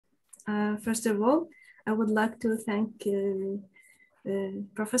First of all, I would like to thank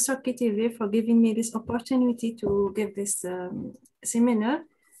Professor KTV for giving me this opportunity to give this seminar.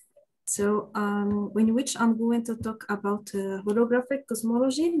 So, in which I'm going to talk about holographic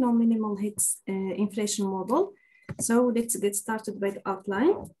cosmology, non-minimal Higgs inflation model. So let's get started by the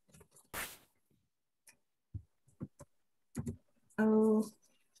outline.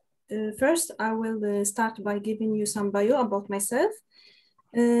 First, I will start by giving you some bio about myself.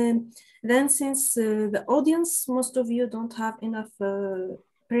 Then, since the audience, most of you don't have enough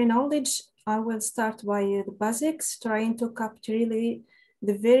pre-knowledge, I will start by the basics, trying to capture really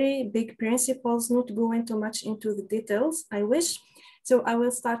the very big principles, not going too much into the details, I wish. So I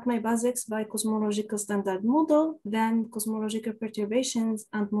will start my basics by cosmological standard model, then cosmological perturbations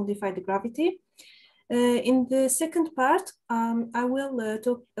and modified gravity. In the second part, I will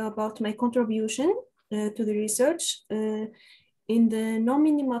talk about my contribution to the research in the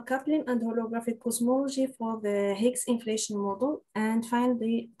non-minimal coupling and holographic cosmology for the Higgs inflation model. And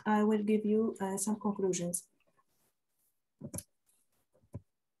finally, I will give you some conclusions.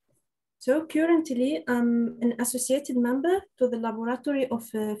 So currently, I'm an associated member to the Laboratory of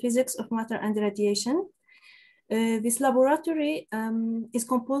Physics of Matter and Radiation. This laboratory is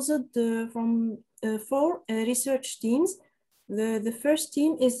composed from 4 research teams. The first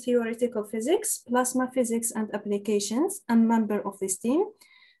team is theoretical physics, plasma physics and applications. I'm a member of this team.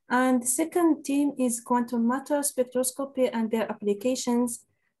 And the second team is quantum matter spectroscopy and their applications.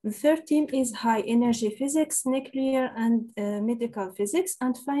 The third team is high energy physics, nuclear and medical physics.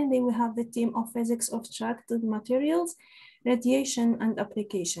 And finally, we have the team of physics of structured materials, radiation and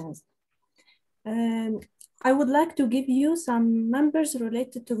applications. I would like to give you some numbers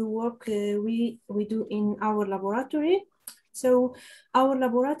related to the work we do in our laboratory. So our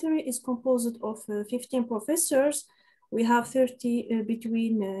laboratory is composed of 15 professors. We have 30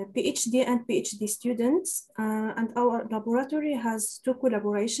 between PhD and PhD students. And our laboratory has 2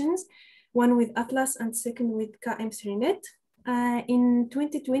 collaborations, one with Atlas and second with KM3Net. In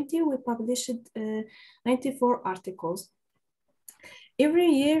 2020, we published 94 articles. Every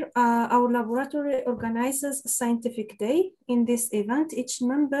year, our laboratory organizes a scientific day. In this event, each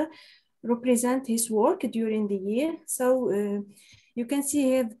member represents his work during the year. So you can see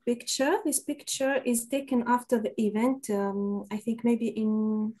here the picture. This picture is taken after the event, I think maybe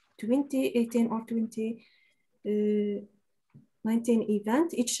in 2018 or 2019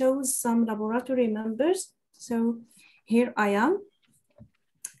 event. It shows some laboratory members. So here I am.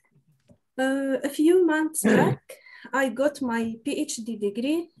 A few months back, I got my PhD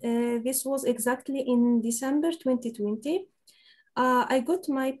degree. This was exactly in December 2020. I got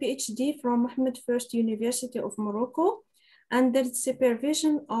my PhD from Mohammed University of Morocco under the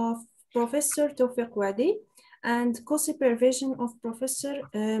supervision of Professor Tawfiq Wadi and co-supervision of Professor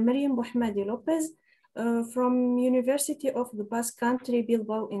Mariam Bohmadi Lopez from University of the Basque Country,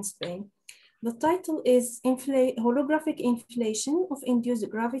 Bilbao in Spain. The title is Holographic Inflation of Induced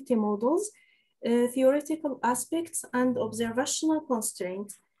Gravity Models, Theoretical Aspects and Observational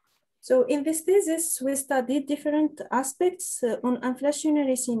Constraints. So in this thesis, we studied different aspects on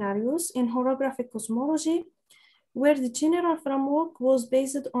inflationary scenarios in holographic cosmology, where the general framework was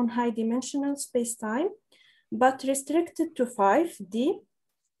based on high-dimensional space-time, but restricted to 5D.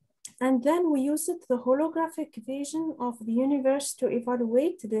 And then we used the holographic vision of the universe to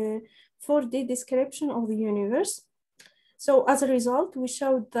evaluate the 4D description of the universe. So as a result, we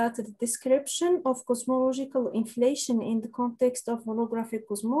showed that the description of cosmological inflation in the context of holographic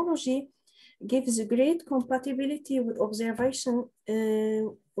cosmology gives great compatibility with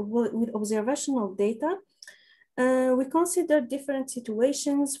observational data. We consider different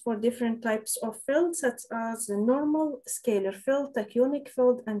situations for different types of fields, such as the normal, scalar field, tachyonic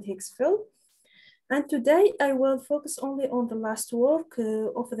field, and Higgs field. And today I will focus only on the last work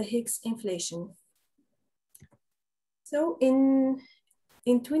of the Higgs inflation. So in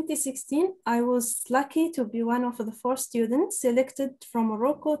 2016, I was lucky to be one of the 4 students selected from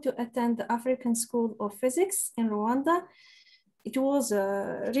Morocco to attend the African School of Physics in Rwanda. It was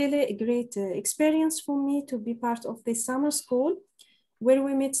really a great experience for me to be part of this summer school, where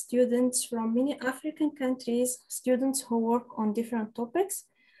we met students from many African countries, students who work on different topics.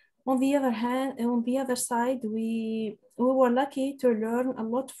 On the other hand, on the other side, we were lucky to learn a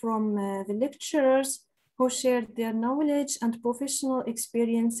lot from the lecturers who shared their knowledge and professional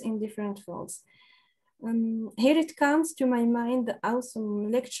experience in different fields. Here it comes to my mind the awesome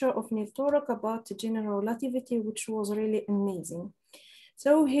lecture of Neil Torok about general relativity, which was really amazing.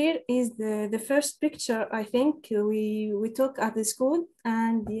 So here is the first picture I think we took at the school,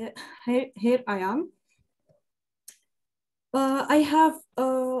 and here I am. I have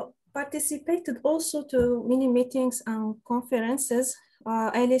participated also to many meetings and conferences.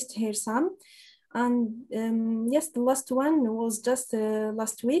 I list here some. And yes, the last one was just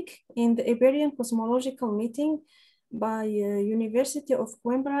last week in the Iberian Cosmological Meeting by University of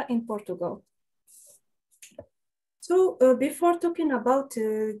Coimbra in Portugal. So before talking about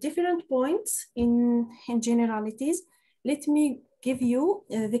different points in generalities, let me give you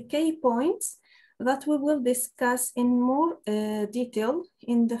the key points that we will discuss in more detail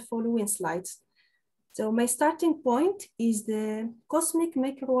in the following slides. So my starting point is the cosmic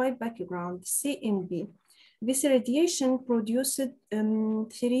microwave background, CMB. This radiation produced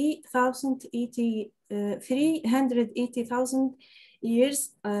 380,000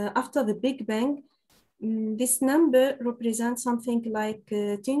 years after the Big Bang. This number represents something like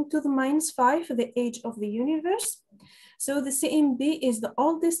 10 to the minus 5, the age of the universe. So the CMB is the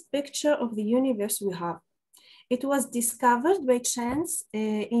oldest picture of the universe we have. It was discovered by chance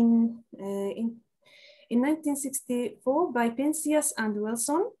in 1964 by Penzias and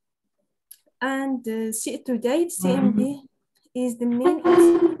Wilson. And to date, CMB is the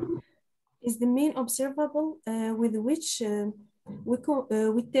main observable with which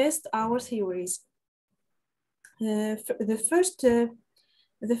we test our theories. The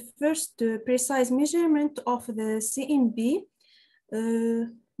first precise measurement of the CMB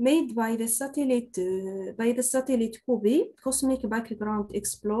made by the satellite COBE, Cosmic Background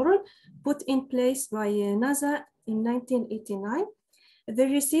Explorer, put in place by NASA in 1989. The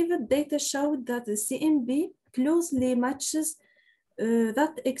received data showed that the CMB closely matches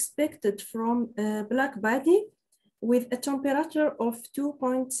that expected from a black body with a temperature of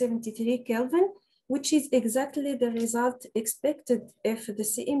 2.73 Kelvin, which is exactly the result expected if the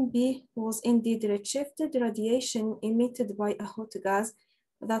CMB was indeed redshifted radiation emitted by a hot gas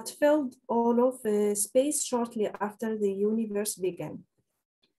that filled all of space shortly after the universe began.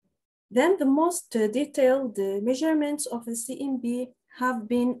 Then the most detailed measurements of the CMB have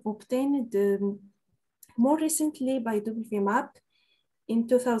been obtained more recently by WMAP in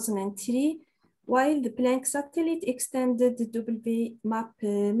 2003, while the Planck satellite extended the WMAP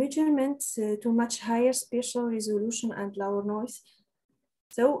measurements to much higher spatial resolution and lower noise.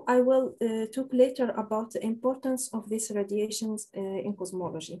 So I will talk later about the importance of these radiations in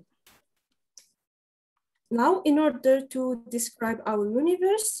cosmology. Now, in order to describe our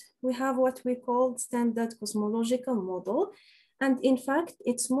universe, we have what we call standard cosmological model. And in fact,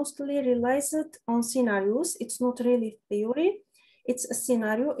 it's mostly realized on scenarios. It's not really theory. It's a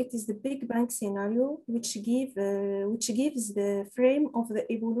scenario. It is the Big Bang scenario, which gives the frame of the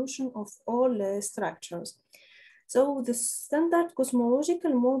evolution of all structures. So the standard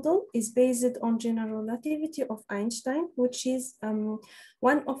cosmological model is based on general relativity of Einstein, which is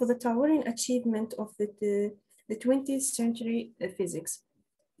one of the towering achievements of the 20th century physics.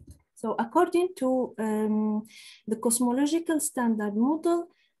 So according to the cosmological standard model,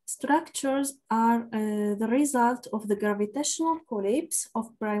 structures are the result of the gravitational collapse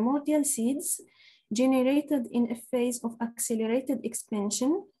of primordial seeds generated in a phase of accelerated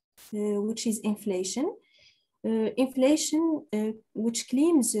expansion, which is inflation. Which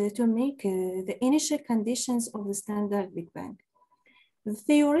claims to make the initial conditions of the standard Big Bang. The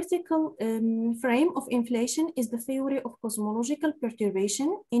theoretical frame of inflation is the theory of cosmological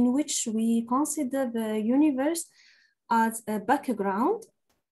perturbation, in which we consider the universe as a background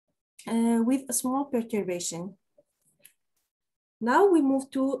with a small perturbation. Now we move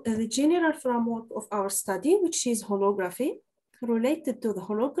to the general framework of our study, which is holography. Related to the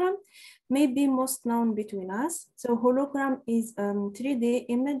hologram, may be most known between us. So hologram is a 3D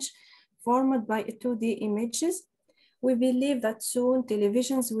image formed by 2D images. We believe that soon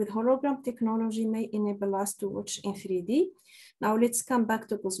televisions with hologram technology may enable us to watch in 3D. Now let's come back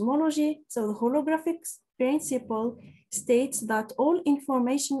to cosmology. So the holographic principle states that all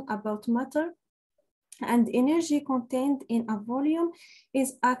information about matter and energy contained in a volume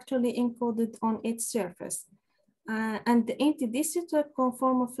is actually encoded on its surface. And the anti-de Sitter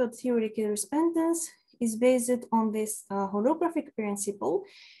conformal field theory correspondence is based on this holographic principle.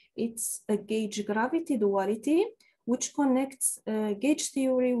 It's a gauge gravity duality, which connects gauge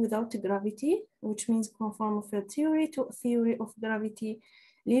theory without gravity, which means conformal field theory, to a theory of gravity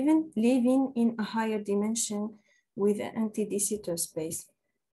living in a higher dimension with an anti-de Sitter space.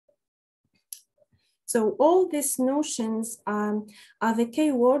 So all these notions are the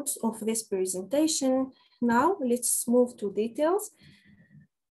key words of this presentation. Now let's move to details.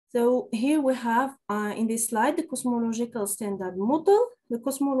 So here we have in this slide the cosmological standard model. The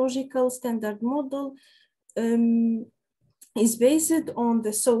cosmological standard model is based on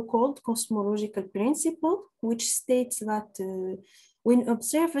the so-called cosmological principle, which states that When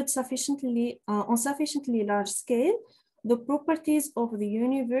observed sufficiently on sufficiently large scale, the properties of the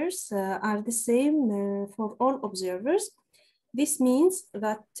universe are the same for all observers. This means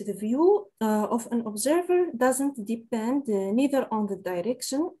that the view of an observer doesn't depend neither on the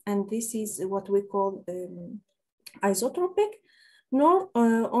direction, and this is what we call isotropic, nor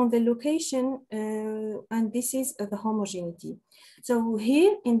on the location, and this is the homogeneity. So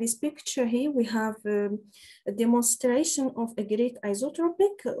here in this picture here, we have a demonstration of a great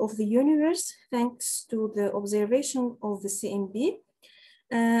isotropic of the universe thanks to the observation of the CMB.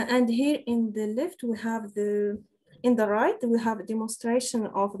 And here in the left, we have in the right, we have a demonstration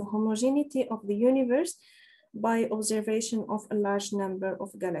of the homogeneity of the universe by observation of a large number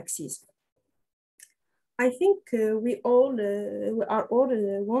of galaxies. I think we are all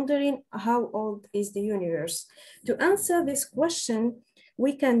wondering how old is the universe. To answer this question,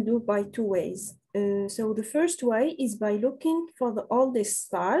 we can do by two ways. So the first way is by looking for the oldest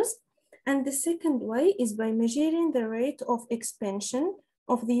stars, and the second way is by measuring the rate of expansion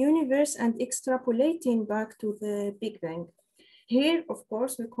of the universe and extrapolating back to the Big Bang. Here, of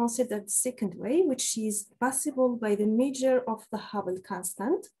course, we consider the second way, which is possible by the measure of the Hubble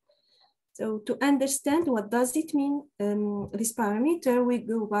constant. So to understand what does it mean, this parameter, we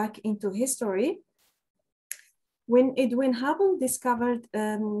go back into history. When Edwin Hubble discovered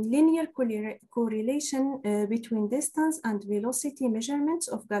linear correlation between distance and velocity measurements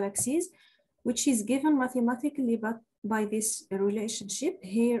of galaxies, which is given mathematically by this relationship.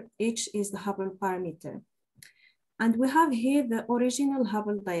 Here, H is the Hubble parameter. And we have here the original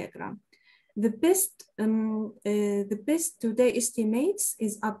Hubble diagram. The best today estimates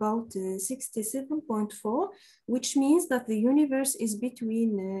is about 67.4, which means that the universe is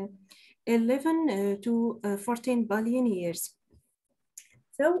between 11 to 14 billion years.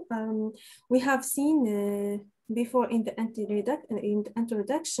 So we have seen before in the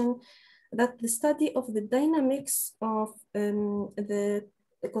introduction that the study of the dynamics of the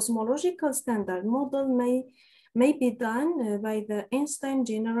cosmological standard model may be done by the Einstein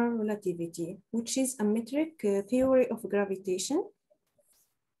general relativity, which is a metric theory of gravitation.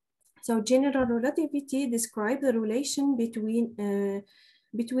 So general relativity describes the relation between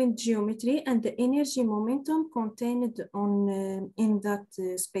geometry and the energy momentum contained in that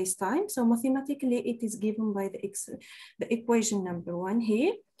space-time. So mathematically, it is given by the equation number 1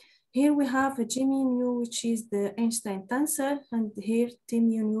 here. Here we have a G mu nu, which is the Einstein tensor, and here T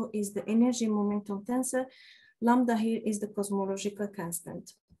mu nu is the energy momentum tensor. Lambda here is the cosmological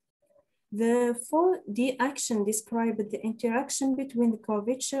constant. The 4D action described the interaction between the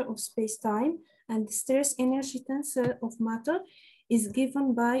curvature of space-time and the stress energy tensor of matter is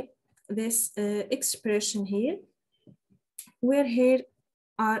given by this expression here, where here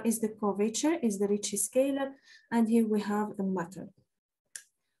R is the curvature, is the Ricci scalar, and here we have the matter.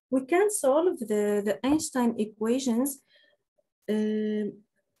 We can solve the Einstein equations in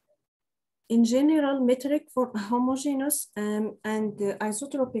general metric for a homogeneous and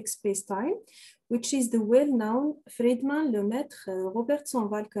isotropic spacetime, which is the well-known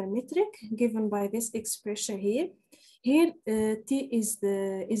Friedmann-Lemaitre-Robertson-Walker metric given by this expression here. Here, T is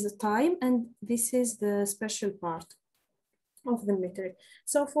the time, and this is the special part of the metric.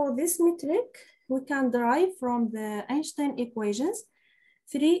 So for this metric, we can derive from the Einstein equations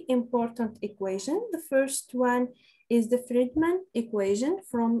 3 important equations. The first one is the Friedmann equation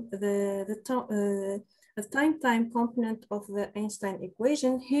from the time component of the Einstein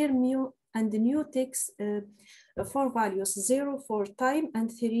equation. Here mu and the nu takes 4 values, 0 for time and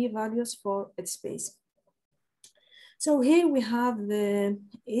 3 values for space. So here we have the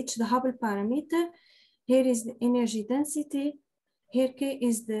Hubble parameter. Here is the energy density. Here K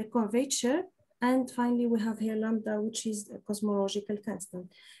is the curvature. And finally, we have here lambda, which is the cosmological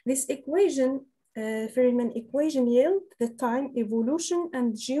constant. This equation, Friedmann equation, yield the time evolution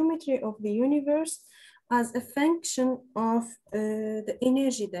and geometry of the universe as a function of the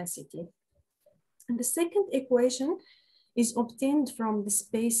energy density. And the second equation is obtained from the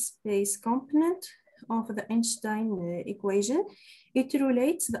space component of the Einstein equation. It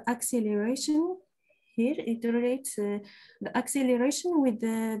relates the acceleration. Here it relates the acceleration with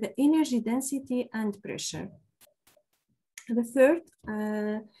the energy density and pressure. The third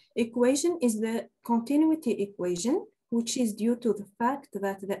equation is the continuity equation, which is due to the fact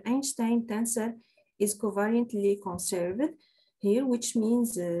that the Einstein tensor is covariantly conserved here, which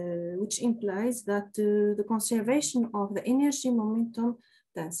means, which implies that the conservation of the energy momentum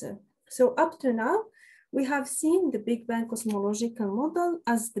tensor. So up to now, we have seen the Big Bang cosmological model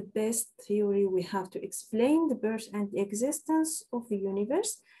as the best theory we have to explain the birth and the existence of the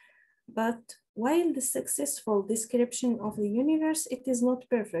universe. But while the successful description of the universe, it is not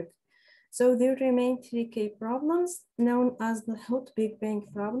perfect. So there remain 3 key problems known as the hot Big Bang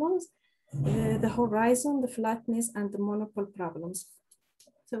problems, the horizon, the flatness, and the monopole problems.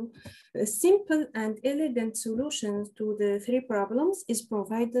 So a simple and elegant solution to the 3 problems is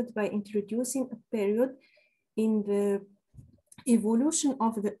provided by introducing a period in the evolution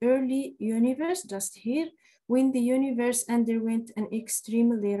of the early universe, just here, when the universe underwent an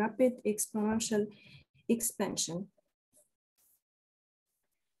extremely rapid exponential expansion.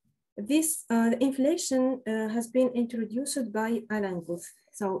 This inflation has been introduced by Alan Guth.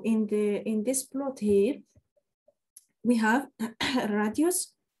 So in this plot here, we have a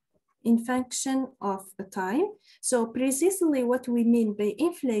radius in function of a time. So precisely what we mean by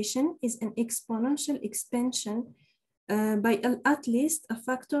inflation is an exponential expansion by at least a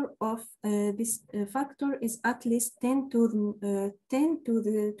factor of this factor is at least 10 to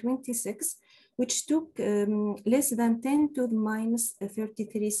the 26, which took less than 10 to the minus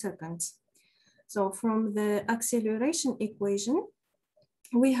 33 seconds. So from the acceleration equation,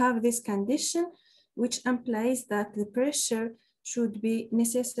 we have this condition, which implies that the pressure should be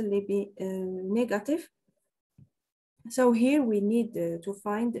necessarily be negative. So here we need to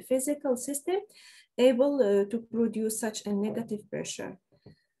find the physical system able to produce such a negative pressure.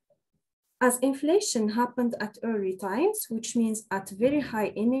 As inflation happened at early times, which means at very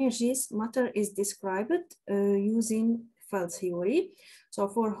high energies, matter is described using field theory. So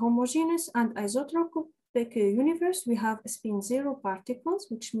for homogeneous and isotropic universe, we have spin zero particles,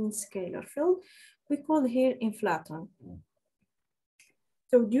 which means scalar field. We call here inflaton.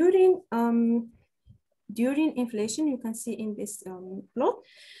 So during inflation, you can see in this plot,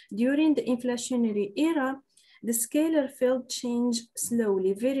 during the inflationary era, the scalar field changed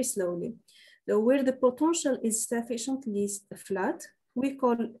slowly, very slowly. So where the potential is sufficiently flat, we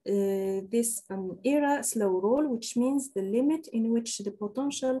call this era slow roll, which means the limit in which the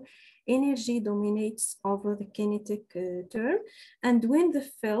potential energy dominates over the kinetic term. And when the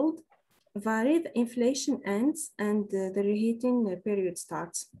field varies, the inflation ends and the reheating period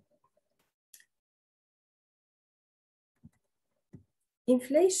starts.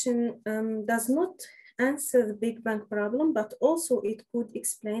 Inflation does not answer the Big Bang problem, but also it could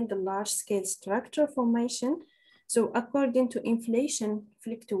explain the large-scale structure formation. So according to inflation,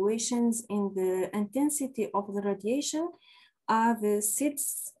 fluctuations in the intensity of the radiation are the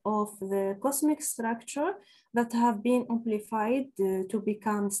seeds of the cosmic structure that have been amplified to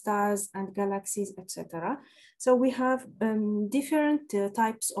become stars and galaxies, etc. So we have different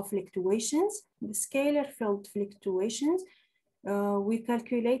types of fluctuations, the scalar field fluctuations. We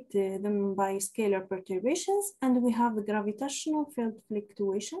calculate them by scalar perturbations, and we have the gravitational field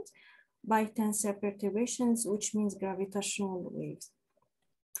fluctuations by tensor perturbations, which means gravitational waves.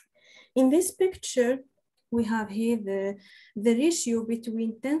 In this picture, we have here the ratio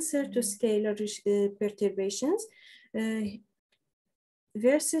between tensor to scalar perturbations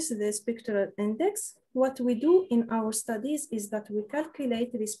versus the spectral index. What we do in our studies is that we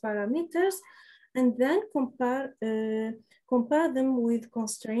calculate these parameters and then compare them with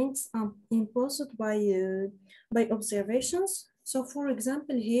constraints imposed by observations. So for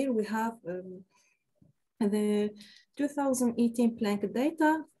example, here we have the 2018 Planck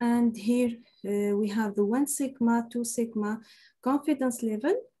data, and here we have the 1 sigma, 2 sigma confidence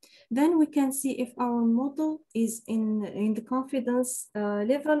level. Then we can see if our model is in the confidence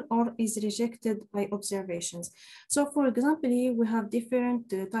level or is rejected by observations. So for example, here we have different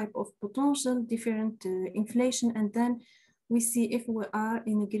type of potential, different inflation, and then we see if we are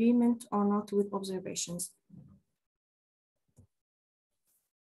in agreement or not with observations.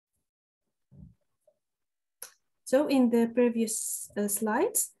 So in the previous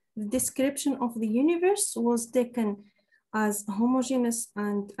slides, the description of the universe was taken as homogeneous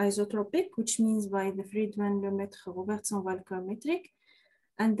and isotropic, which means by the Friedmann-Lemaitre-Robertson-Walker metric.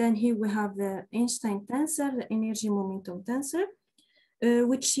 And then here we have the Einstein tensor, the energy momentum tensor,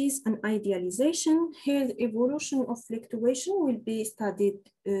 which is an idealization. Here the evolution of fluctuation will be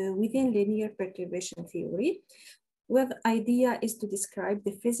studied within linear perturbation theory, where the idea is to describe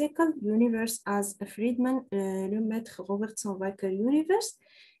the physical universe as a Friedmann-Lemaitre-Robertson-Walker universe,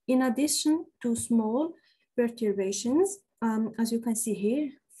 in addition to small perturbations. As you can see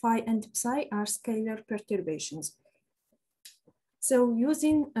here, phi and psi are scalar perturbations. So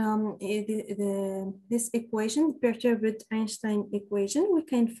using this equation, perturbed Einstein equation, we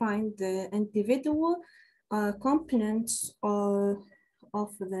can find the individual components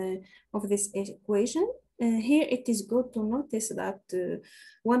of this equation. Here it is good to notice that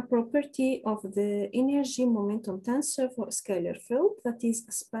one property of the energy momentum tensor for a scalar field, that is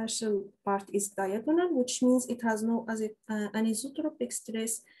a spatial part, is diagonal, which means it has no anisotropic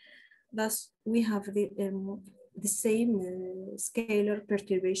stress. Thus, we have the same scalar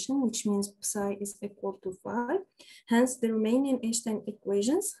perturbation, which means psi is equal to phi. Hence, the remaining Einstein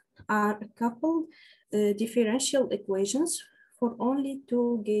equations are coupled differential equations for only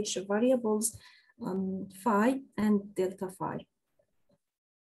two gauge variables, phi and delta phi.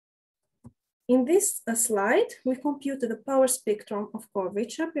 In this slide, we compute the power spectrum of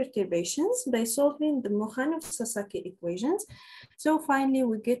curvature perturbations by solving the Mohammed-Sasaki equations. So finally,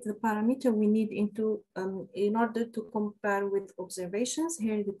 we get the parameter we need in order to compare with observations.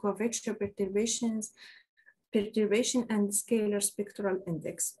 Here, the curvature perturbation and scalar spectral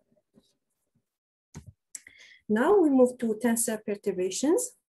index. Now we move to tensor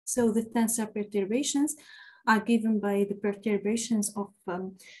perturbations. So the tensor perturbations are given by the perturbations of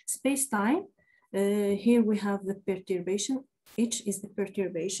space-time. Here we have the perturbation, H is the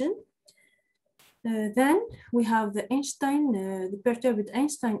perturbation. Then we have the Einstein, the perturbed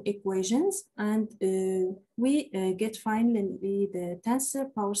Einstein equations, and we get finally the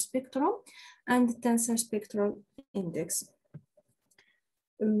tensor power spectrum and the tensor spectral index.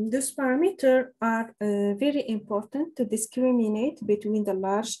 These parameters are very important to discriminate between the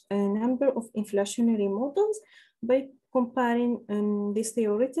large number of inflationary models by comparing this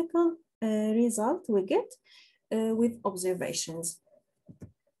theoretical result we get with observations.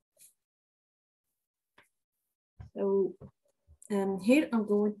 So here I'm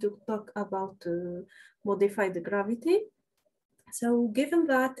going to talk about modified gravity. So given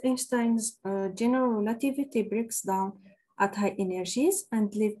that Einstein's general relativity breaks down at high energies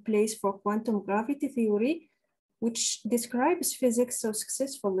and leave place for quantum gravity theory, which describes physics so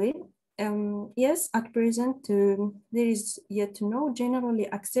successfully, yes, at present, there is yet no generally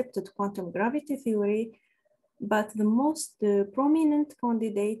accepted quantum gravity theory, but the most prominent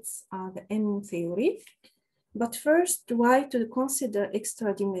candidates are the M theory. But first, why to consider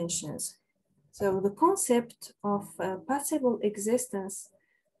extra dimensions? So the concept of possible existence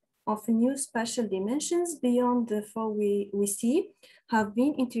of new spatial dimensions beyond the four we see have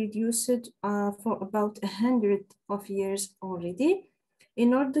been introduced for about 100 of years already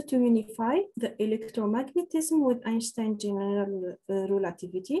in order to unify the electromagnetism with Einstein general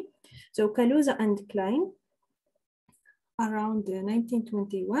relativity. So Kaluza and Klein, around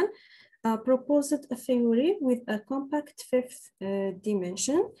 1921, proposed a theory with a compact fifth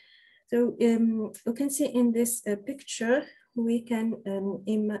dimension. So you can see in this picture, we can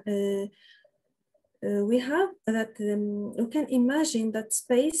we can imagine that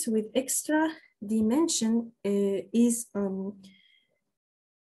space with extra dimension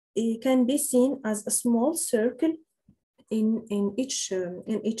it can be seen as a small circle in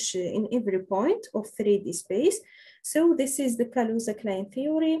every point of 3D space. So this is the Kaluza-Klein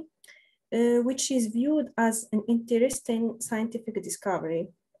theory, which is viewed as an interesting scientific discovery.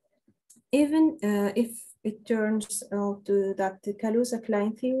 Even if it turns out that the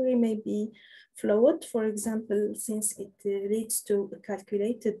Kaluza-Klein theory may be flawed, for example, since it leads to a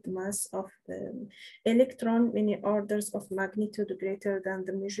calculated mass of the electron many orders of magnitude greater than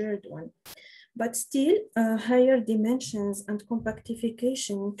the measured one. But still, higher dimensions and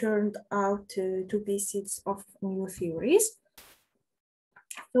compactification turned out to be seeds of new theories.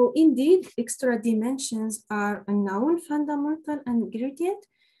 So indeed, extra dimensions are a known fundamental ingredient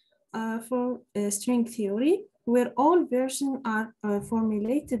for string theory, where all versions are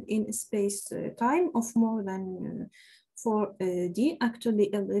formulated in space-time of more than 4D, actually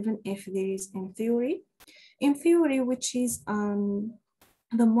 11 if there is in theory. In theory, which is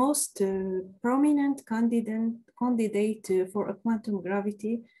the most prominent candidate for a quantum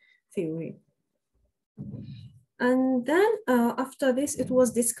gravity theory. And then after this, it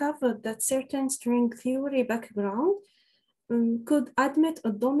was discovered that certain string theory background could admit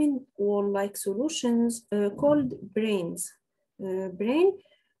a domain wall-like solutions called branes,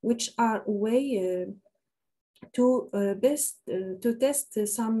 which are a way to test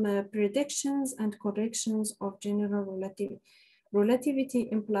some predictions and corrections of general relativity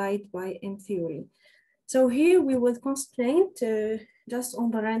implied by M theory. So here we will constrain just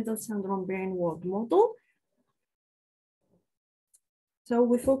on the Randall syndrome brane world model. So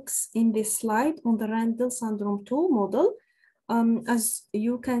we focus in this slide on the Randall syndrome 2 model. As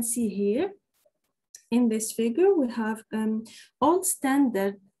you can see here in this figure, we have all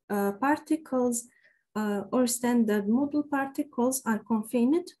standard particles or standard model particles are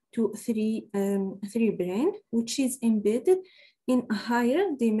confined to three brane, which is embedded in a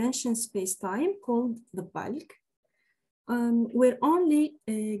higher dimension space-time called the bulk, where only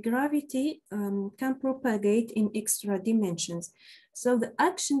gravity can propagate in extra dimensions. So the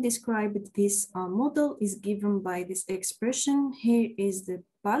action described in this model is given by this expression. Here is the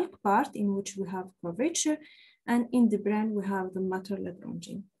bulk part in which we have curvature, and in the brain we have the matter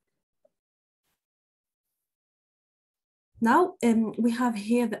Lagrangian. Now we have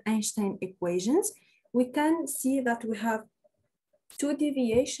here the Einstein equations. We can see that we have two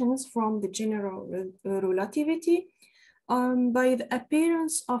deviations from the general relativity by the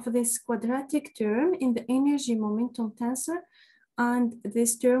appearance of this quadratic term in the energy momentum tensor, and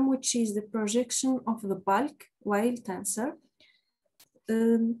this term which is the projection of the bulk Weil tensor.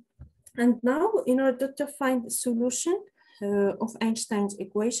 And now, in order to find the solution of Einstein's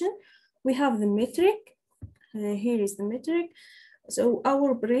equation, we have the metric. Here is the metric. So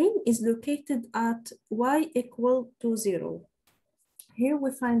our brain is located at y equal to 0. Here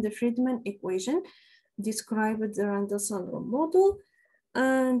we find the Friedman equation, described the Randall-Sundrum model,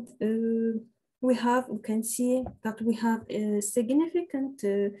 and we can see that we have a significant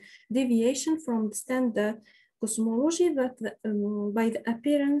deviation from the standard cosmology that by the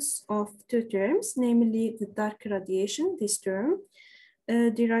appearance of two terms, namely the dark radiation, this term,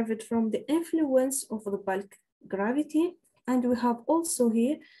 derived from the influence of the bulk gravity, and we have also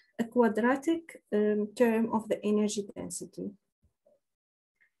here a quadratic term of the energy density.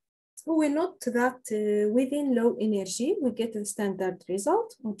 So we note that within low energy, we get the standard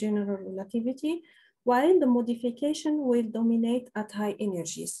result of general relativity, while the modification will dominate at high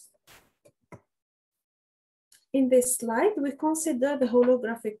energies. In this slide, we consider the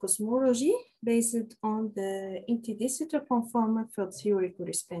holographic cosmology based on the anti-de Sitter conformal field theory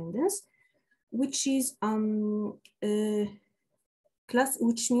correspondence, which is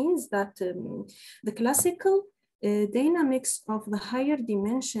which means that the classical dynamics of the higher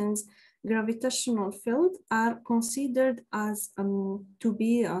dimensions gravitational field are considered as to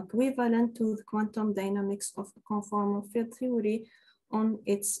be equivalent to the quantum dynamics of the conformal field theory on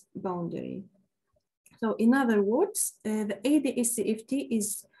its boundary. So in other words, the ADS-CFT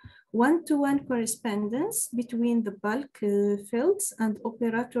is one-to-one correspondence between the bulk fields and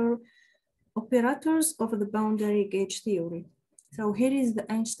operators of the boundary gauge theory. So here is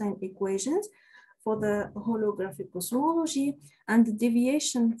the Einstein equations for the holographic cosmology, and the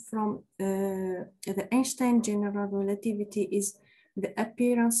deviation from the Einstein general relativity is the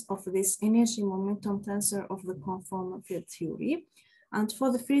appearance of this energy momentum tensor of the conformal field theory. And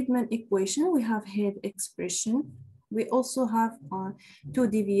for the Friedman equation, we have here the expression. We also have two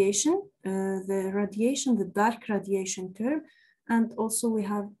deviation, the radiation, the dark radiation term, and also we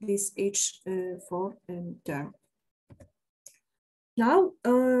have this H4 term. Now,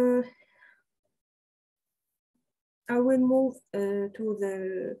 I will move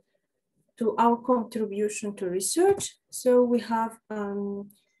to our contribution to research. So we have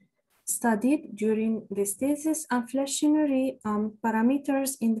studied during this thesis inflationary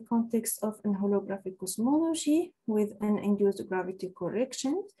parameters in the context of an holographic cosmology with an induced gravity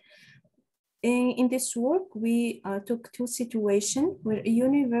correction. In this work, we took two situations where a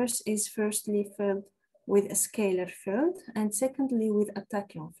universe is firstly filled with a scalar field and secondly with a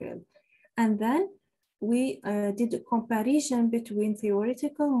tachyon field. And then we did a comparison between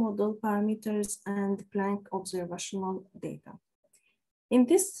theoretical model parameters and Planck observational data. In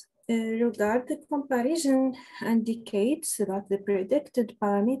this regard, the comparison indicates that the predicted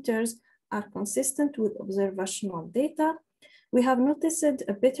parameters are consistent with observational data. We have noticed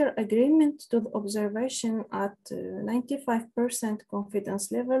a better agreement to the observation at 95%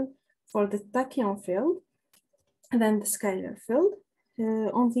 confidence level for the tachyon field than the scalar field.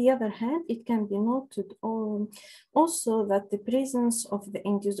 On the other hand, it can be noted also that the presence of the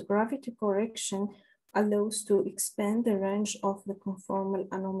induced gravity correction allows to expand the range of the conformal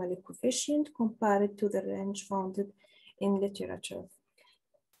anomaly coefficient compared to the range founded in literature.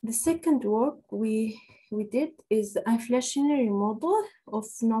 The second work we did is the inflationary model of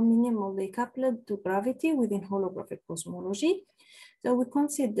non-minimally coupled to gravity within holographic cosmology. So we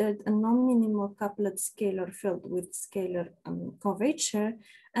considered a non-minimal coupled scalar field with scalar curvature,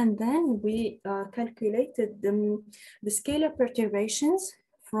 and then we calculated the scalar perturbations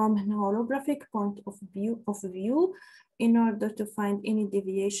from an holographic point of view in order to find any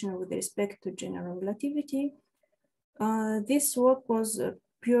deviation with respect to general relativity. This work was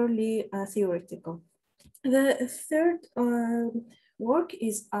purely theoretical. The third work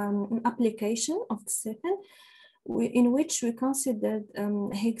is an application of the second, in which we considered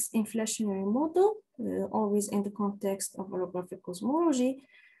Higgs inflationary model, always in the context of holographic cosmology.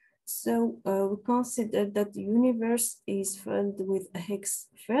 So we consider that the universe is filled with a Higgs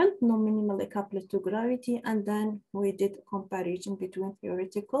field, non-minimally coupled to gravity, and then we did a comparison between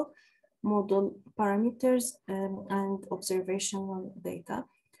theoretical model parameters and observational data.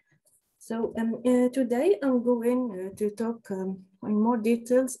 So today I'm going to talk in more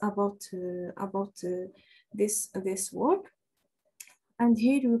details about this work, and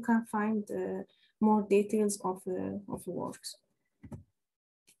here you can find more details of the works.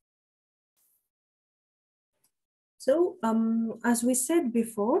 So as we said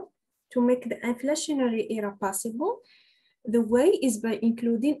before, to make the inflationary era possible, the way is by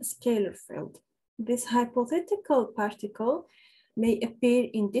including a scalar field. This hypothetical particle may appear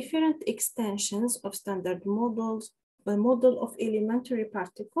in different extensions of standard models, a model of elementary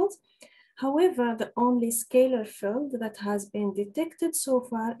particles. However, the only scalar field that has been detected so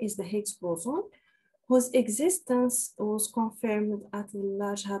far is the Higgs boson, whose existence was confirmed at the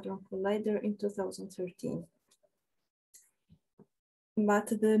Large Hadron Collider in 2013. But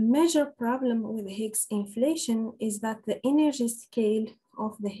the major problem with Higgs inflation is that the energy scale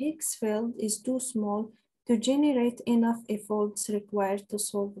of the Higgs field is too small to generate enough efforts required to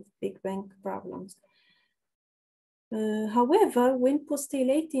solve the Big Bang problems. However, when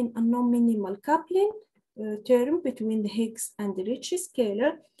postulating a non-minimal coupling term between the Higgs and the Ricci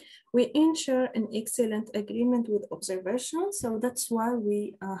scalar, we ensure an excellent agreement with observation. So that's why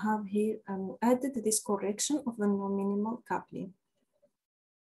we have here added this correction of the non-minimal coupling.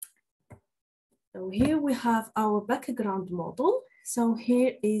 So here we have our background model. So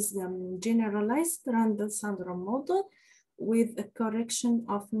here is generalized Randall syndrome model with a correction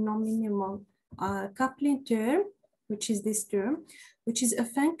of non-minimal coupling term, which is this term, which is a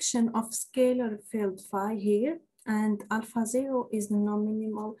function of scalar field phi here, and alpha 0 is the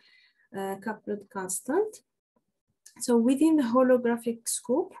non-minimal coupled constant. So within the holographic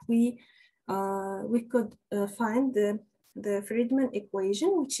scope, we could find the Friedman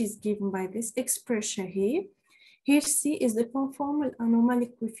equation, which is given by this expression here. Here C is the conformal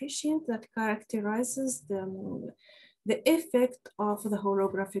anomaly coefficient that characterizes the effect of the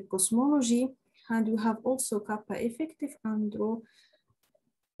holographic cosmology. And we have also kappa effective and rho,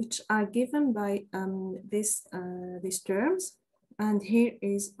 which are given by these terms. And here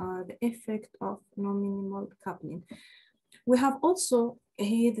is the effect of non-minimal coupling. We have also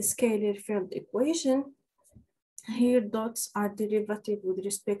here the scalar field equation. Here dots are derivative with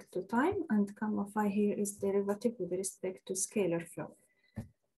respect to time, and gamma phi here is derivative with respect to scalar field.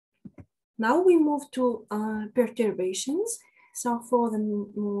 Now we move to perturbations. So for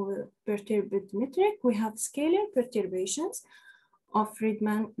the perturbed metric, we have scalar perturbations of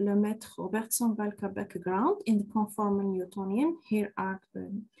Friedman, Lemaitre, Robertson, Bargach background in the conformal Newtonian. Here are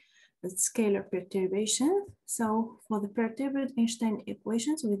the scalar perturbation. So for the perturbed Einstein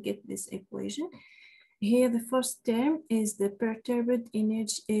equations, we get this equation. Here, the first term is the perturbed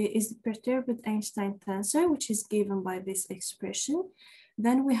Einstein tensor, which is given by this expression.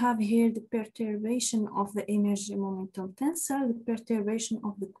 Then we have here the perturbation of the energy momentum tensor, the perturbation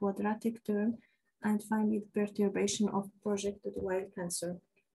of the quadratic term, and finally the perturbation of projected wave tensor.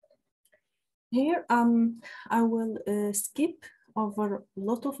 Here, I will skip over a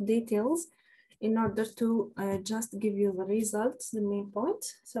lot of details in order to just give you the results, the main point.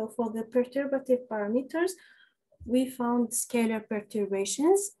 So for the perturbative parameters, we found scalar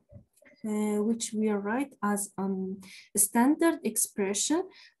perturbations, which we write as a standard expression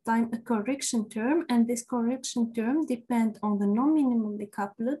time a correction term, and this correction term depends on the non-minimally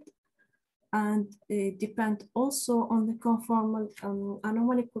coupled and depend also on the conformal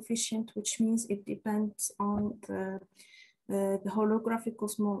anomaly coefficient, which means it depends on the holographic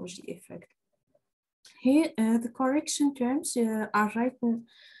cosmology effect. Here, the correction terms are written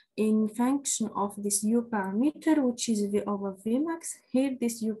in function of this U parameter, which is V over Vmax. Here,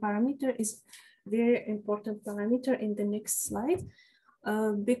 this U parameter is very important parameter in the next slide,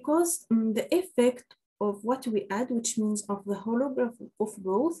 because the effect of what we add, which means of the holograph of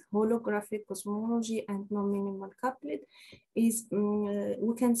both holographic cosmology and non-minimal couplet, is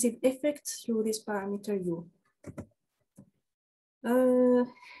we can see the effect through this parameter U.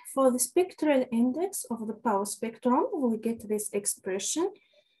 For the spectral index of the power spectrum, we get this expression,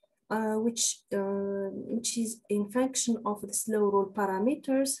 which is in function of the slow roll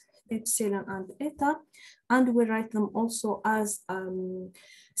parameters, epsilon and eta, and we write them also as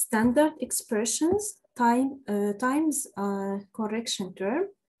standard expressions times correction term.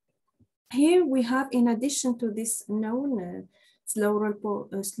 Here we have, in addition to this known slow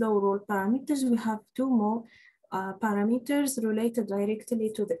roll parameters, we have two more parameters related directly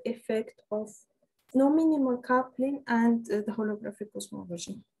to the effect of non-minimal coupling and the holographic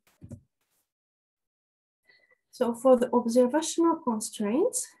cosmology. So for the observational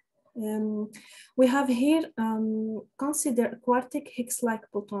constraints, we have here consider a quartic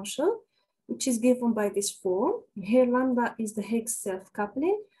Higgs-like potential, which is given by this form. Here lambda is the Higgs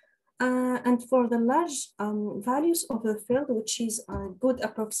self-coupling. And for the large values of the field, which is a good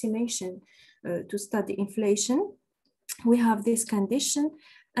approximation to study inflation, we have this condition.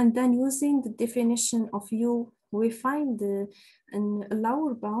 And then using the definition of U, we find a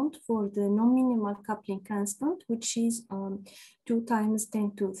lower bound for the non-minimal coupling constant, which is 2 times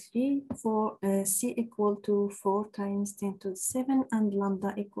 10 to the 3 for C equal to 4 times 10 to the 7 and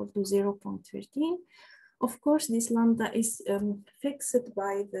lambda equal to 0.13. Of course, this lambda is fixed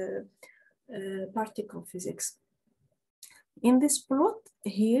by the particle physics. In this plot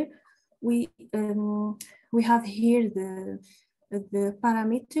here, we have here the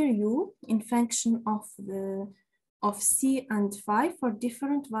parameter U in function of C and phi for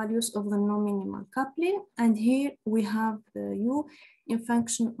different values of the non-minimal coupling. And here we have the U in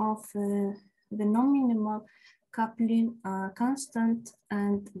function of the non-minimal coupling constant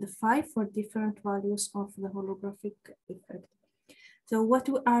and the phi for different values of the holographic effect. So what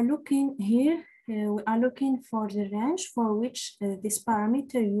we are looking here, we are looking for the range for which this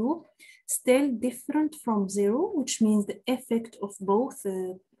parameter U still different from 0, which means the effect of both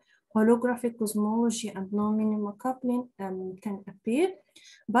holographic cosmology and non-minimal coupling can appear,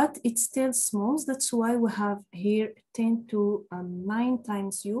 but it's still small. That's why we have here 10 to 9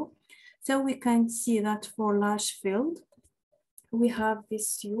 times U. So we can see that for large field, we have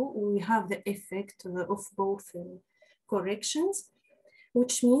this U, we have the effect of both corrections,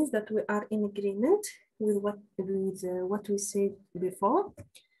 which means that we are in agreement with what we said before.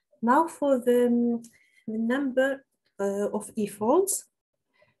 Now for the number of E-folds.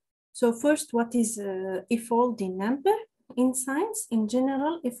 So first, what is E-folding number? In science, in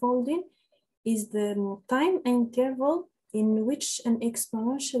general, E-folding is the time interval in which an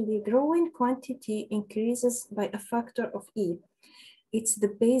exponentially growing quantity increases by a factor of E. It's the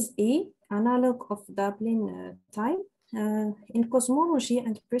base E, analog of doubling time. In cosmology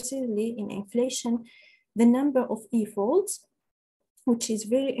and precisely in inflation, the number of E-folds, which is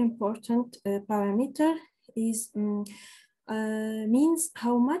very important parameter, is means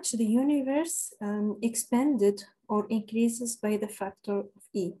how much the universe expanded or increases by the factor of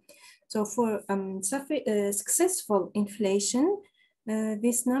E. So for successful inflation,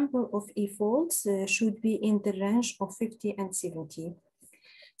 this number of E-folds should be in the range of 50 and 70.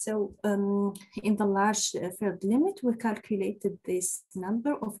 So in the large field limit, we calculated this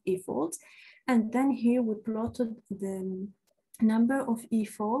number of E-folds, and then here we plotted the number of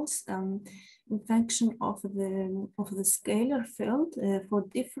E-folds in function of the scalar field for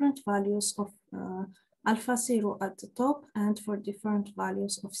different values of alpha 0 at the top and for different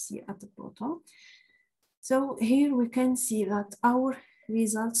values of C at the bottom. So here we can see that our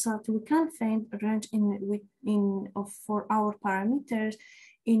results that we can find a range for our parameters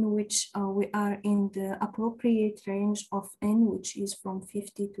in which we are in the appropriate range of n, which is from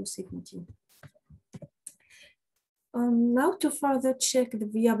 50 to 70. Now to further check the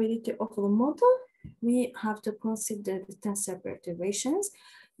viability of the model, we have to consider the tensor perturbations.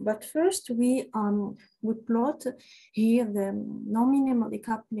 But first we plot here the non-minimal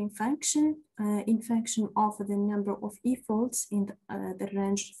decoupling function in function of the number of E-folds in the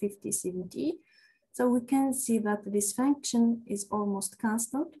range 50-70. So we can see that this function is almost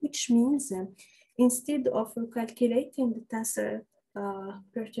constant, which means instead of calculating the tensor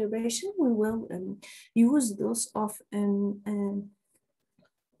perturbation, we will use those of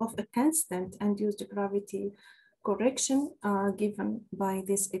a constant and use the gravity correction given by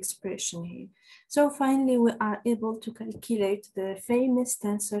this expression here. So finally, we are able to calculate the famous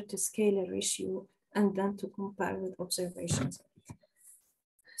tensor to scalar ratio and then to compare with observations.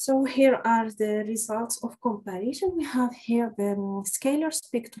 So here are the results of comparison. We have here the scalar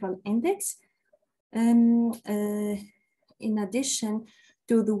spectral index. In addition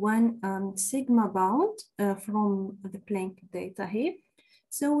to the one sigma bound from the Planck data here.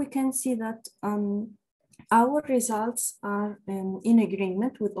 So we can see that our results are in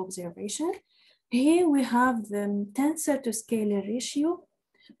agreement with observation. Here we have the tensor to scalar ratio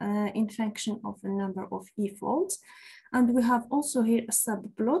in function of the number of E-folds. And we have also here a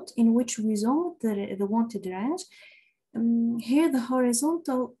subplot in which we zone the wanted range. Here the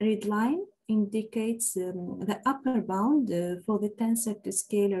horizontal red line indicates the upper bound for the tensor to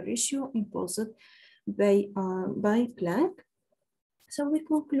scalar ratio imposed by Planck. So we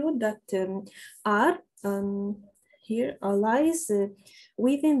conclude that R here lies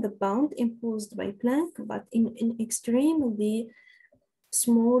within the bound imposed by Planck, but in extremely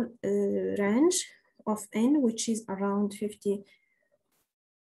small range of n, which is around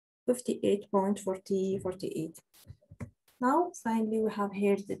 58.48. Now, finally, we have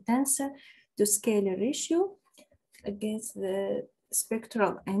here the tensor to scalar ratio against the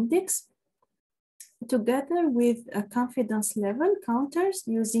spectral index, together with a confidence level counters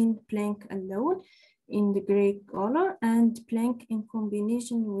using Planck alone in the gray color and Planck in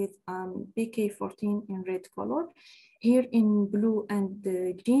combination with BK14 in red color. Here in blue and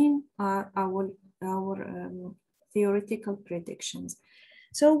green are our theoretical predictions.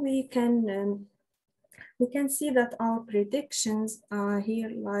 So we can see that our predictions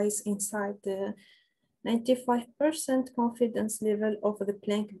here lies inside the 95% confidence level of the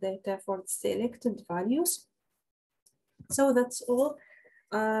Planck data for the selected values. So that's all.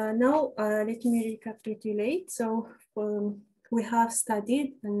 Now let me recapitulate. So we have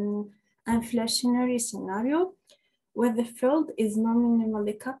studied an inflationary scenario where the field is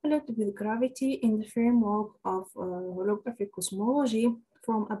non-minimally coupled with gravity in the framework of holographic cosmology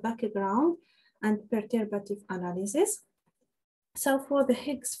from a background and perturbative analysis. So for the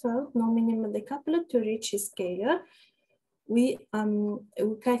Higgs field, non-minimally coupled to reach a scalar, we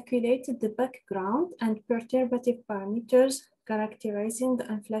calculated the background and perturbative parameters characterizing the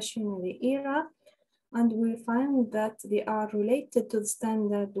inflationary era, and we find that they are related to the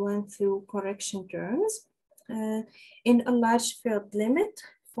standard one through correction terms. In a large field limit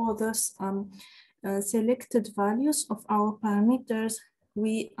for those selected values of our parameters,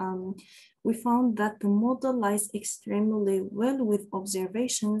 we found that the model lies extremely well with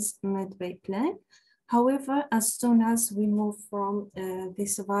observations made by Planck. However, as soon as we move from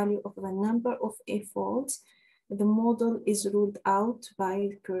this value of the number of A-folds, the model is ruled out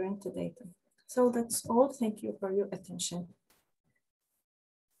by current data. So that's all. Thank you for your attention.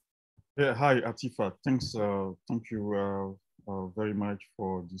 Yeah, hi, Aatifa. Thanks. Thank you very much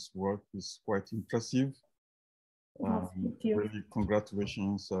for this work. It's quite impressive. Thank you. Really,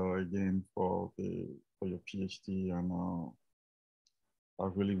 congratulations again for your PhD, and I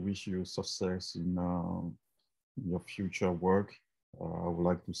really wish you success in your future work. I would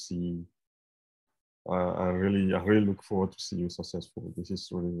like to see. I really look forward to see you successful. This is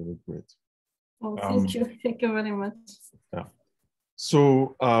really great. Oh, thank you. Thank you very much. Yeah.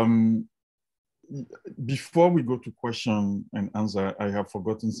 So before we go to question and answer, I have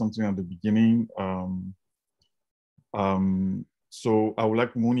forgotten something at the beginning. So I would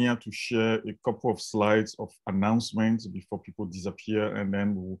like Munia to share a couple of slides of announcements before people disappear, and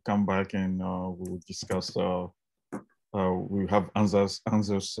then we'll come back and we'll discuss. We'll have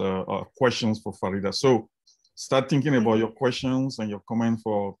questions for Farida. So start thinking about your questions and your comment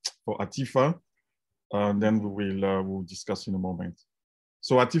for Aatifa, and then we'll discuss in a moment.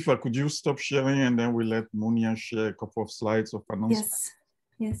 So Aatifa, could you stop sharing, and then we'll let Munia share a couple of slides of announcements?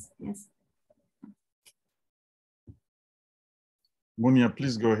 Yes. Munia,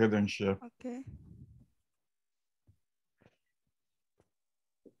 please go ahead and share. Okay.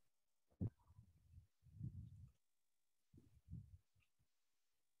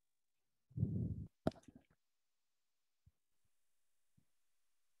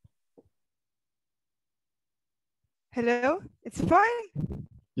 Hello, it's fine?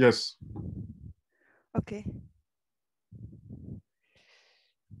 Yes. Okay.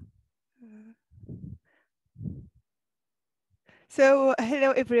 So,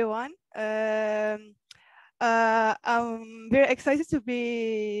 hello everyone. I'm very excited to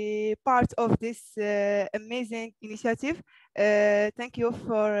be part of this amazing initiative. Thank you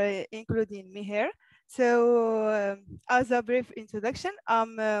for including me here. So, as a brief introduction,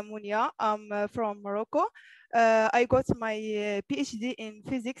 I'm Munia. I'm from Morocco. I got my PhD in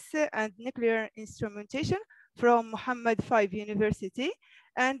physics and nuclear instrumentation from Mohammed University,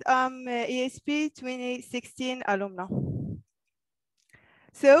 and I'm ASP 2016 alumna.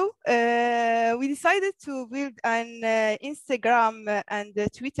 So we decided to build an Instagram and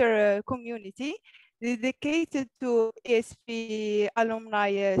Twitter community dedicated to ASP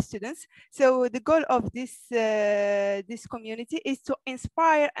alumni students. So the goal of this community is to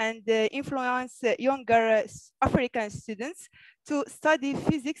inspire and influence younger African students to study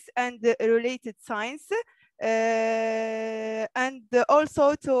physics and related science, and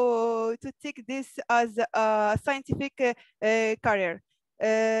also to take this as a scientific career.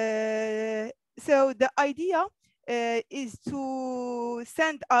 So the idea is to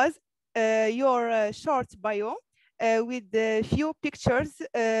send us your short bio with a few pictures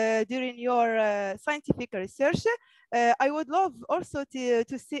during your scientific research. I would love also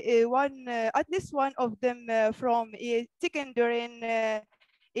to see at least one of them from taken during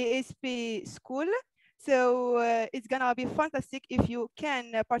ASP school. So it's gonna be fantastic if you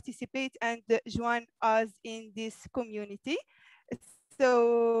can participate and join us in this community.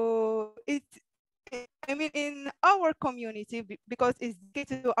 So I mean, in our community, because it's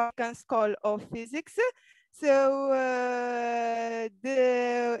dedicated to African School of Physics. So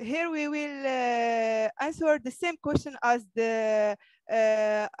here we will answer the same question as the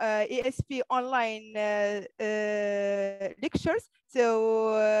ASP online lectures.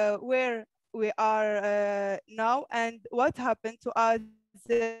 So where we are now and what happened to us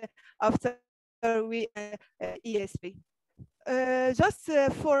after we ESP. Just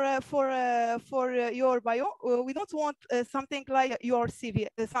for your bio, we don't want something like your CV,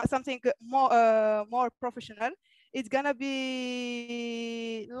 something more professional. It's gonna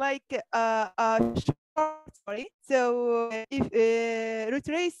be like a short story. So if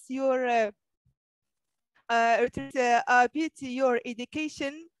retrace your a bit your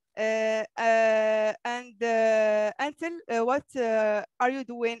education and until what are you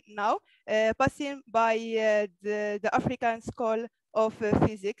doing now, passing by the African School of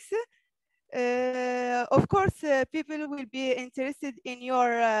Physics. Of course, people will be interested in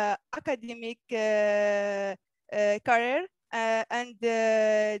your academic career, and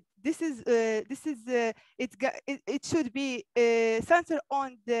it should be centered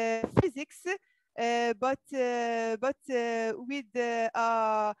on the physics. But with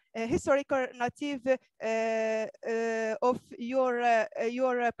a historical narrative of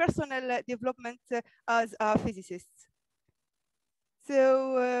your personal development as a physicist. So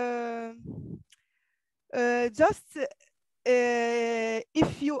just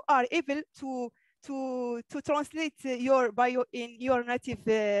if you are able to translate your bio in your native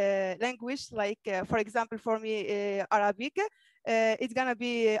language, like for example for me Arabic, it's gonna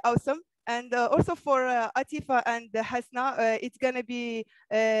be awesome. And also for Aatifa and Hasna, it's gonna be,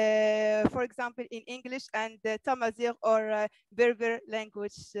 for example, in English and Tamazight or Berber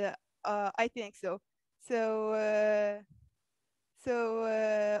language. I think so. So.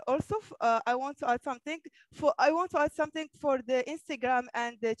 Also, I want to add something. For the Instagram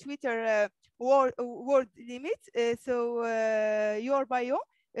and the Twitter word limit. Your bio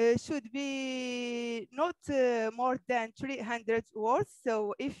should be not more than 300 words.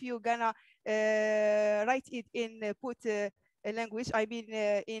 So if you're gonna write it in put a language, I mean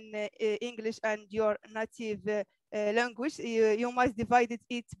in English and your native language, you must divide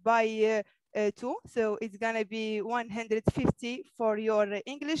it by 2. So it's gonna be 150 for your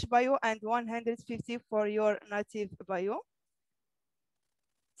English bio and 150 for your native bio.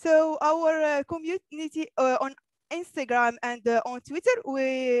 So our community on Instagram and on Twitter,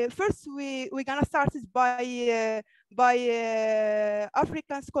 we're gonna start it by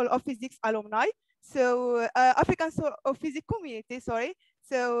African School of Physics alumni. So African School of Physics community, sorry.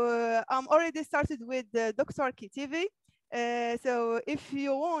 So I'm already started with Dr. Kitivi. So if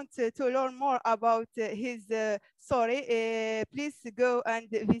you want to learn more about his story, please go and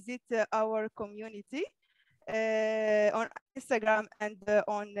visit our community on Instagram and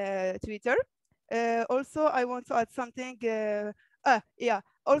on Twitter. Also, I want to add something. Yeah.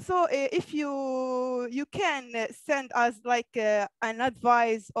 Also, if you can send us like an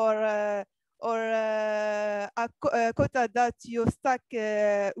advice or a quota that you stuck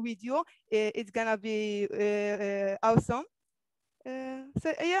with you, it's gonna be awesome.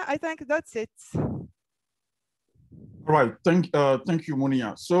 So yeah, I think that's it. All right, thank you,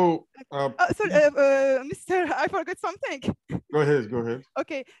 Monia. So, sorry, Mr. I forgot something. Go ahead.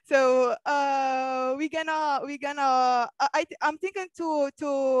 Okay, so we're gonna. I'm thinking to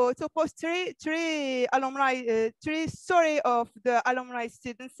post three alumni, three story of the alumni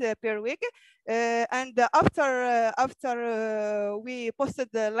students per week, and after we posted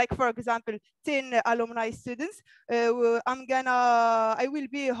like for example 10 alumni students, I will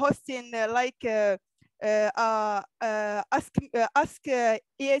be hosting like. Ask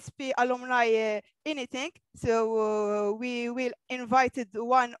ASP alumni anything. So we will invite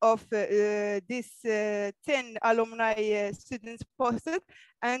one of these 10 alumni students posted,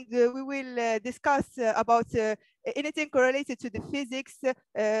 and we will discuss about anything related to the physics,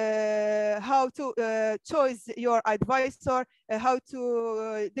 how to choose your advisor, how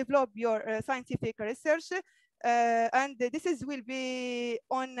to develop your scientific research. And this will be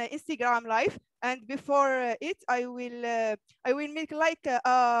on Instagram live. And before it, I will make like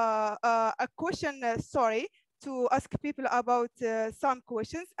a question story to ask people about some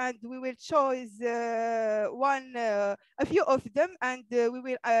questions, and we will choose a few of them, and we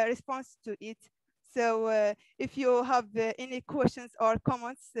will respond to it. So if you have any questions or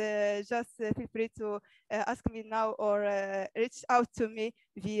comments, just feel free to ask me now or reach out to me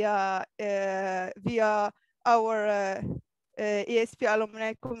via our ASP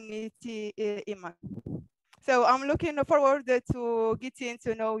alumni community email. So I'm looking forward to getting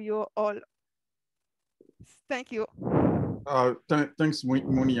to know you all. Thank you. Thanks,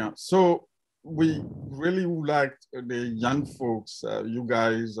 Munia. So we really would like the young folks, you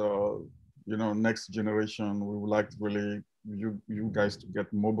guys, you know, next generation, we would like really you guys to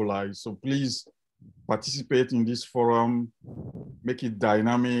get mobilized. So please participate in this forum, make it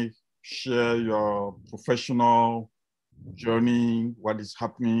dynamic, share your professional journey, what is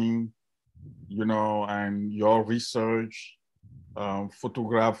happening, you know, and your research,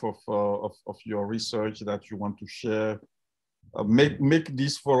 photograph of your research that you want to share. Make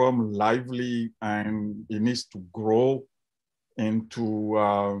this forum lively, and it needs to grow into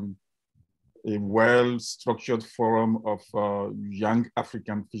a well-structured forum of young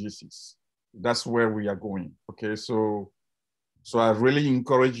African physicists. That's where we are going, okay? So I really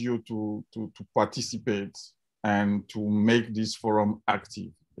encourage you to participate and to make this forum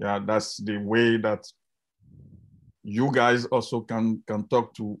active. Yeah, that's the way that you guys also can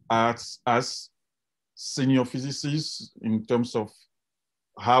talk to us as senior physicists in terms of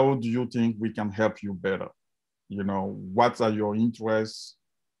how do you think we can help you better? You know, what are your interests?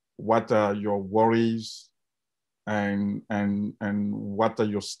 What are your worries? And what are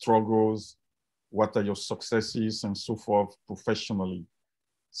your struggles? What are your successes and so forth professionally?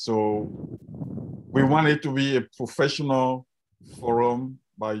 So we want it to be a professional forum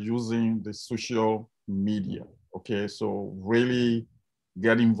by using the social media, okay? So really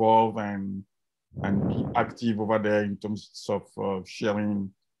get involved and be active over there in terms of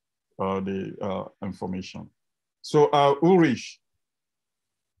sharing the information. So Ulrich.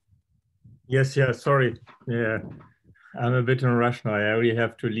 Yes, yeah, sorry. Yeah, I'm a bit in a rush now. I really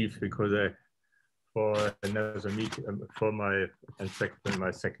have to leave because for another meeting for my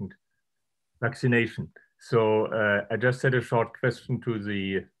second vaccination. So I just had a short question to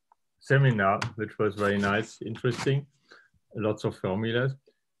the seminar, which was very nice, interesting, lots of formulas.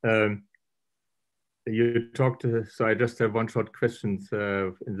 You talked, so I just have one short question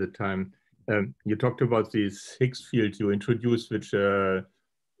in the time. You talked about this Higgs field you introduced, which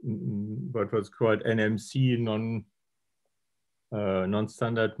what was called NMC,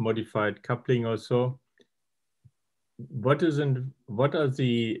 non-standard modified coupling or so. What are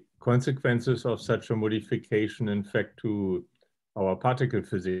the consequences of such a modification, in fact, to our particle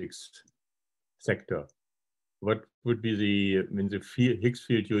physics sector? What would be the Higgs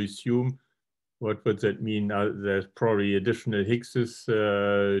field you assume? What would that mean? There's probably additional Higgses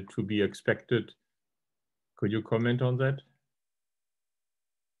to be expected. Could you comment on that?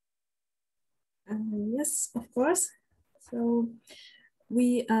 Yes, of course. So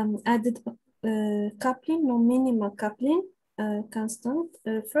we added coupling, non-minimal coupling constant.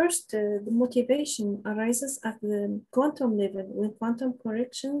 First, the motivation arises at the quantum level when quantum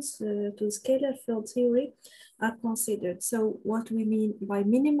corrections to the scalar field theory are considered. So what we mean by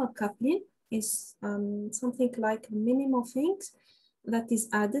minimal coupling is something like minimal things that is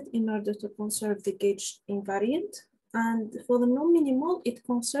added in order to conserve the gauge invariant. And for the non-minimal, it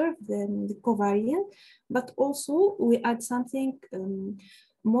conserves the covariant, but also we add something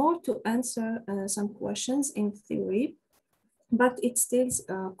more to answer some questions in theory, but it still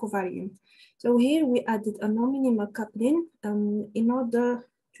covariant. So here we added a non-minimal coupling in order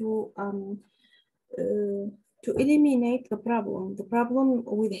to eliminate the problem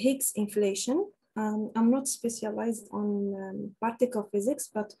with Higgs inflation. I'm not specialized on particle physics,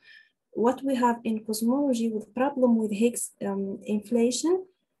 but what we have in cosmology with problem with Higgs inflation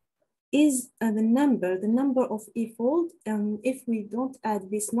is the number of E-fold. If we don't add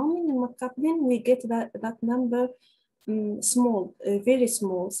this non-minimal coupling, we get that number small, very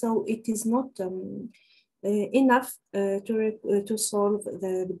small. So it is not enough to solve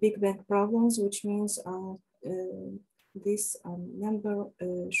the Big Bang problems, which means this number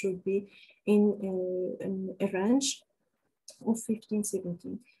should be in a range of 15,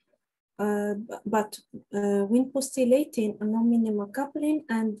 17. But when postulating a non-minimal coupling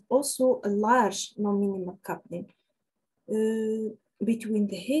and also a large non-minimal coupling between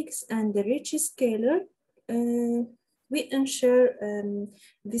the Higgs and the Ricci scalar, we ensure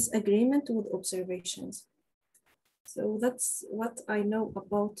this agreement with observations. So that's what I know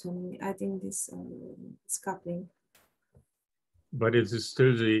about adding this coupling. But is it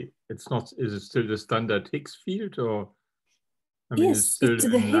still is it still the standard Higgs field, or? I mean, yes, it's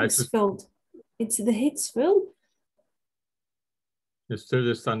the Higgs field. It's the Higgs field. It's still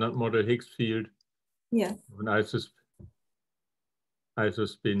the standard model Higgs field. Yeah. An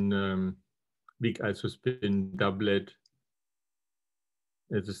isospin, weak isospin doublet.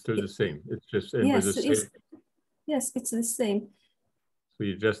 It is still the same. It's just yes, it's the same. So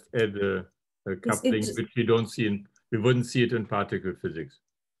you just add a coupling which you don't see we wouldn't see it in particle physics.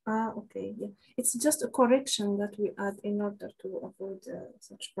 Ah, okay, yeah. It's just a correction that we add in order to avoid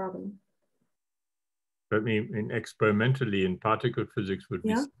such problem. But I mean, experimentally in particle physics, would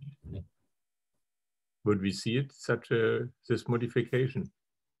we see it this modification?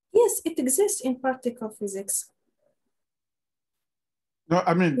 Yes, it exists in particle physics. No,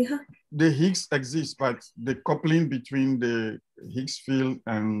 I mean, the Higgs exists, but the coupling between the Higgs field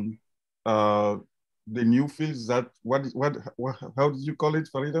and the new fields, how did you call it,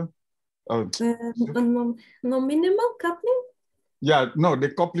 Farida? Nonminimal coupling? Yeah, no, the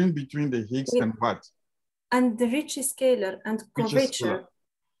coupling between the Higgs and what? And the Ricci scalar and curvature.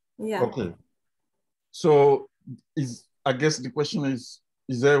 Yeah. Okay. So I guess the question is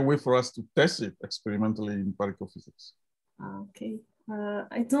there a way for us to test it experimentally in particle physics? Okay.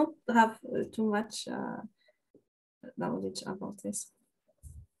 I don't have too much knowledge about this.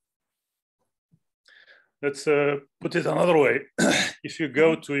 Let's put it another way. If you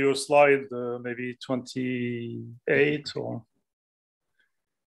go to your slide, maybe 28 or...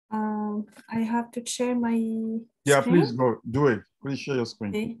 I have to share my screen? Please go, do it. Please share your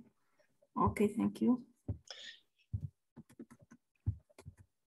screen. Okay, thank you.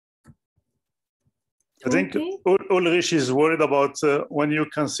 I think Ulrich is worried about when you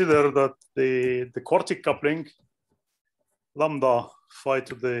consider that the quartic coupling, lambda phi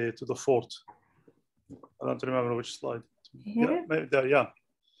to the fourth. I don't remember which slide. Here? Yeah, maybe there, yeah.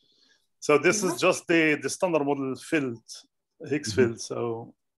 So this is just the standard model field, Higgs field.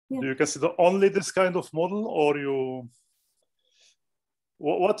 So do you consider only this kind of model, or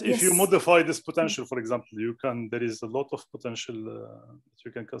what if you modify this potential, for example? There is a lot of potential that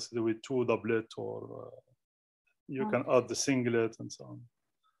you can consider with two doublet, or you can add the singlet and so on.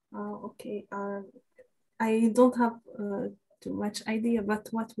 Okay. I don't have too much idea, but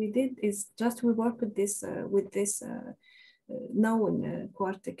what we did is just we work with this known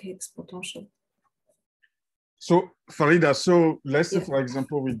quartic Higgs potential. So Farida, so let's say, for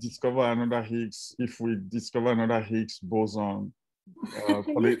example, we discover another Higgs. If we discover another Higgs boson,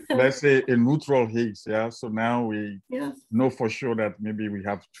 let's say a neutral Higgs, so now we know for sure that maybe we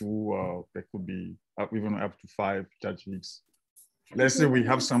have two, there could be even up to 5 charge Higgs. Let's say we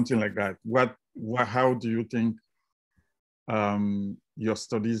have something like that. How do you think your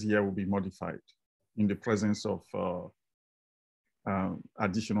studies here will be modified in the presence of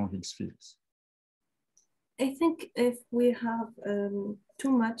additional Higgs fields? I think if we have too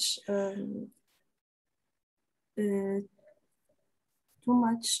much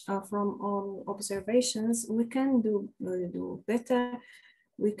from our observations, we can do better.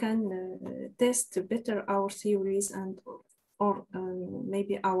 We can test better our theories or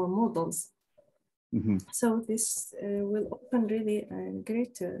maybe our models. So this will open really a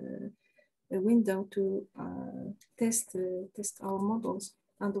great window to test our models,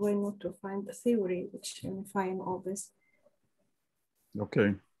 and why not to find a theory which unify all this.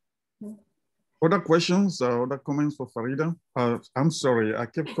 Okay. Other questions, other comments for Farida? I'm sorry, I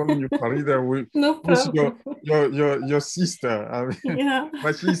kept calling you Farida. No problem. Your sister. I mean,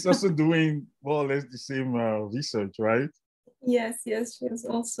 but she's also doing more or less the same research, right? Yes, she's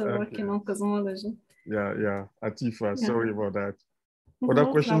also working on cosmology. Yeah, Aatifa, sorry about that. Other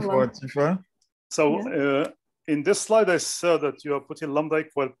questions for Aatifa? So in this slide, I saw that you are putting lambda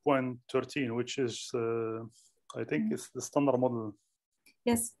equal 0.13, which is, I think it's the standard model.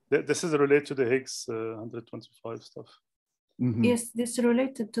 Yes. This is related to the Higgs 125 stuff. Yes, this is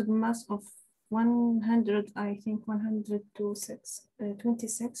related to the mass of 100, I think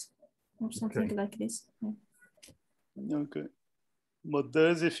 126 or something like this. Okay. But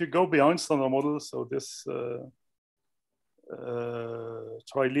if you go beyond standard model, so this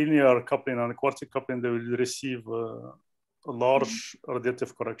trilinear coupling and quartic coupling, they will receive a large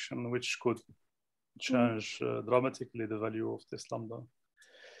radiative correction, which could change dramatically the value of this lambda.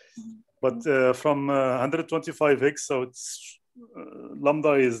 But from 125 Higgs, so it's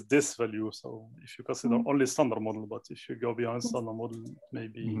lambda is this value. So if you consider only standard model, but if you go beyond standard model, it may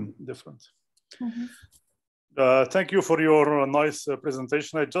be different. Thank you for your nice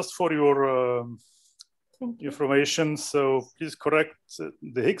presentation. Just for your information, so please correct,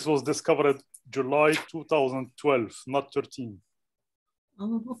 the Higgs was discovered July 2012, not 13.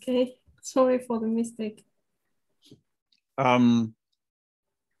 Oh, okay. Sorry for the mistake.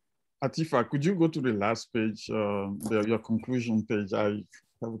 Aatifa, could you go to the last page, your conclusion page? I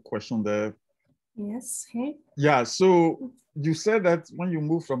have a question there. Yes. Hey. Yeah. So you said that when you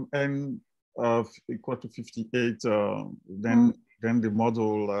move from n equal to 58, then the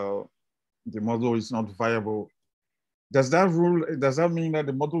model is not viable. Does that mean that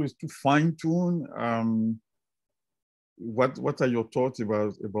the model is too fine-tuned? What are your thoughts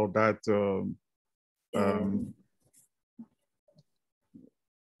about that?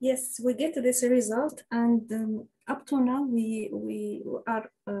 Yes, we get this result, and up to now we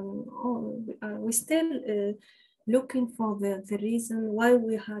still looking for the reason why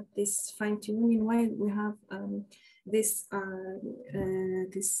we had this fine-tuning, why we have this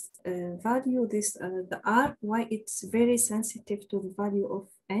value, the R, why it's very sensitive to the value of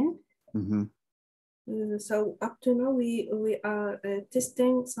n. Mm-hmm. So up to now we are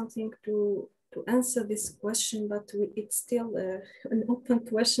testing something to answer this question, but it's still an open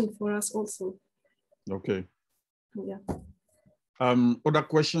question for us also. Okay. Yeah. Other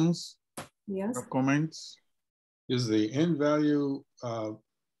questions? Yes. Or comments? Is the n value,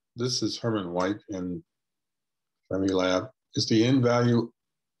 this is Herman White in Fermi Lab, is the n value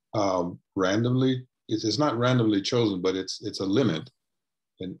randomly? It's not randomly chosen, but it's a limit.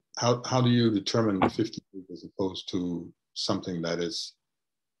 And how do you determine 58 as opposed to something that is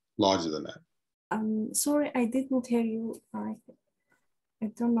larger than that? Sorry, I didn't hear you. I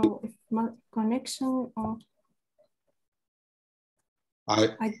don't know if my connection or I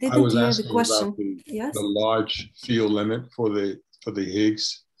didn't hear the question. About the, yes, the large field limit for the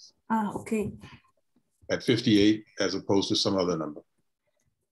Higgs. Okay. At 58 as opposed to some other number.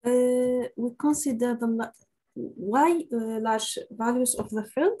 We consider the why large values of the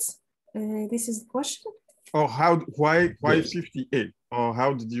fields. This is the question. Or why 58? Or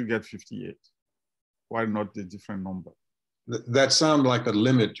how did you get 58? Why not the different number? That sounded like a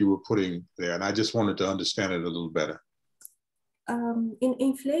limit you were putting there, and I just wanted to understand it a little better. In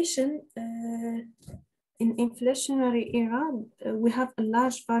inflation, in inflationary era, we have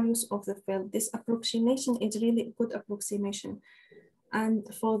large values of the field. This approximation is really a good approximation, and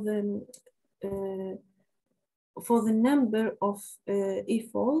for the number of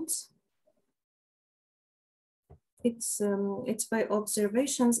e-folds, it's by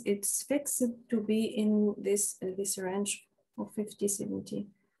observations. It's fixed to be in this range of 50-70.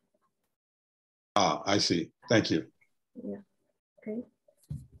 Ah, I see. Thank you. Yeah. Okay.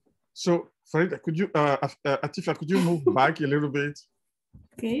 So, Farida, could you, Aatifa, could you move back a little bit?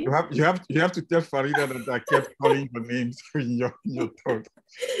 Okay. You have to tell Farida that I kept calling her names in your talk.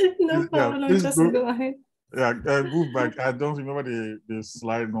 No problem. Yeah, just go ahead. Yeah, move back. I don't remember the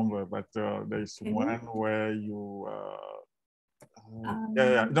slide number, but there's one where you.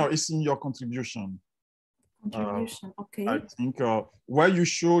 No, it's in your contribution. Contribution, okay. I think where you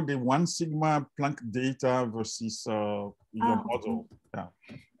show the 1 sigma Planck data versus your model. Yeah.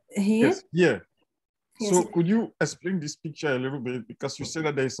 Here? Yes, yeah. Yes. So could you explain this picture a little bit? Because you said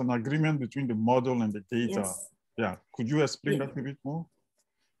that there's an agreement between the model and the data. Yes. Yeah. Could you explain that a bit more?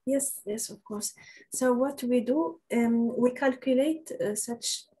 Yes, yes, of course. So what we do, we calculate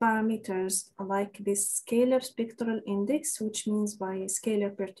such parameters like this scalar spectral index, which means by scalar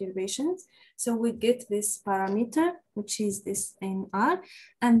perturbations. So we get this parameter, which is this NR,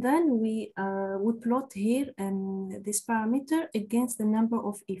 and then we plot here this parameter against the number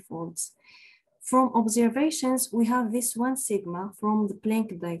of e-folds. From observations, we have this 1 sigma from the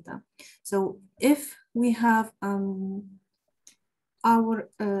Planck data. So if we have our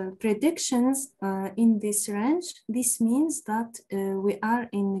predictions in this range, this means that we are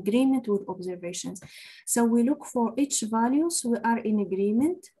in agreement with observations. So we look for each values, we are in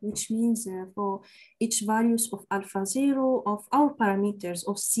agreement, which means for each values of alpha 0 of our parameters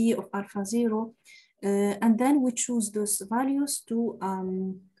of C of alpha 0, and then we choose those values to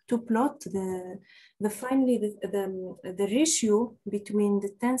plot finally the ratio between the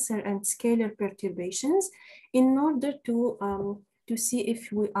tensor and scalar perturbations in order to see if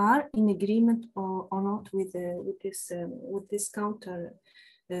we are in agreement or not with this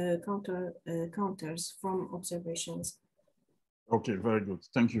counters from observations. Okay, very good.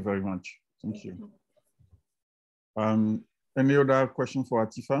 Thank you very much. Thank you. Any other question for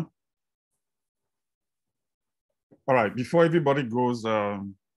Aatifa? All right, before everybody goes, I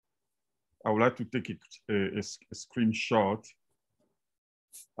would like to take a screenshot.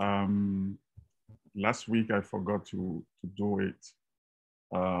 Last week, I forgot to do it.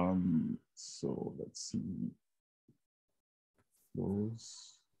 So let's see.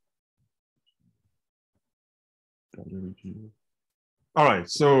 Those. All right,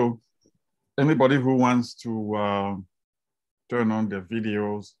 so anybody who wants to turn on their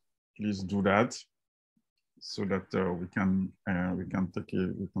videos, please do that. so that we can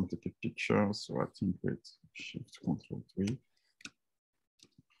take a picture. So I think wait, Shift Control 3.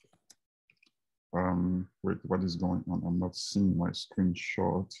 Wait, what is going on? I'm not seeing my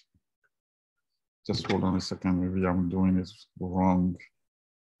screenshot. Just hold on a second. Maybe I'm doing it wrong.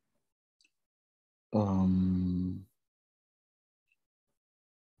 Blah,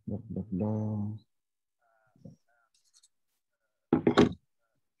 blah, blah.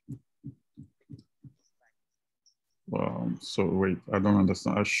 So wait, I don't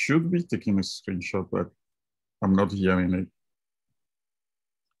understand. I should be taking a screenshot, but I'm not hearing it.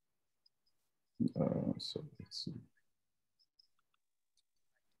 So let's see.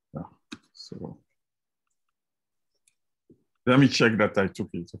 Yeah, so let me check that I took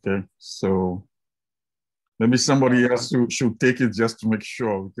it, okay? So maybe somebody else should take it just to make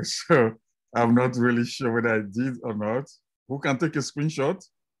sure, because I'm not really sure whether I did or not. Who can take a screenshot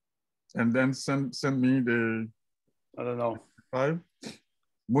and then send me the, I don't know. file?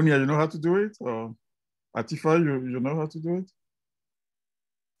 Munia, you know how to do it? Or Aatifa, you know how to do it?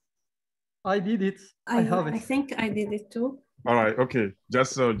 I did it. I have it. I think I did it too. All right, okay.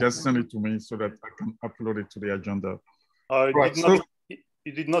 Just send it to me so that I can upload it to the agenda.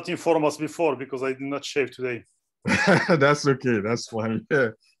 You did not inform us before because I did not shave today. That's okay. That's fine. Yeah,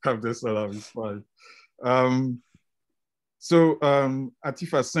 have this alarm. It's fine.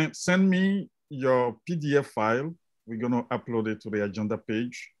 Aatifa, send me your PDF file. We're going to upload it to the agenda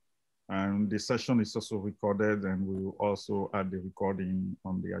page. And the session is also recorded, and we will also add the recording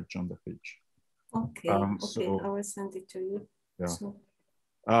on the agenda page. Okay, okay, I will send it to you. Yeah. So.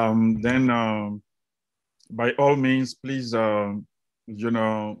 Then, by all means, please,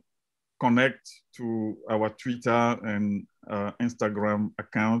 connect to our Twitter and Instagram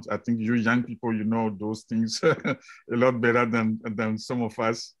account. I think you young people, you know those things a lot better than some of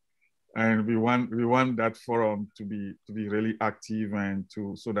us. And we want that forum to be really active and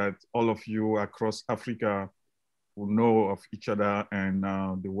so that all of you across Africa will know of each other and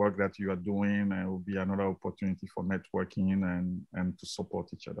the work that you are doing, and it will be another opportunity for networking and to support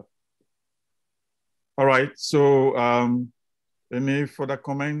each other. All right, so any further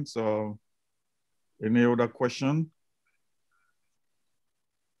comments or any other question?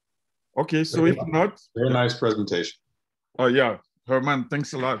 Okay, so if not. Very nice presentation. Oh yeah, Herman,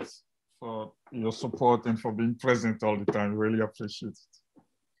 thanks a lot for your support and for being present all the time. Really appreciate it.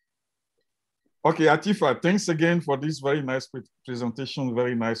 Okay, Aatifa, thanks again for this very nice presentation,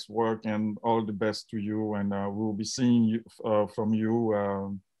 very nice work, and all the best to you. And we'll be seeing you, from you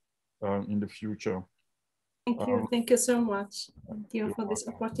in the future. Thank you so much. Thank you for this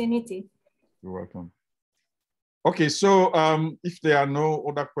opportunity. You're welcome. Okay, so if there are no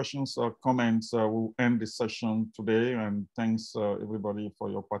other questions or comments, we'll end the session today. And thanks everybody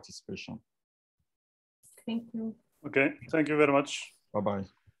for your participation. Thank you. Okay, thank you very much. Bye-bye.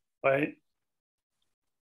 Bye.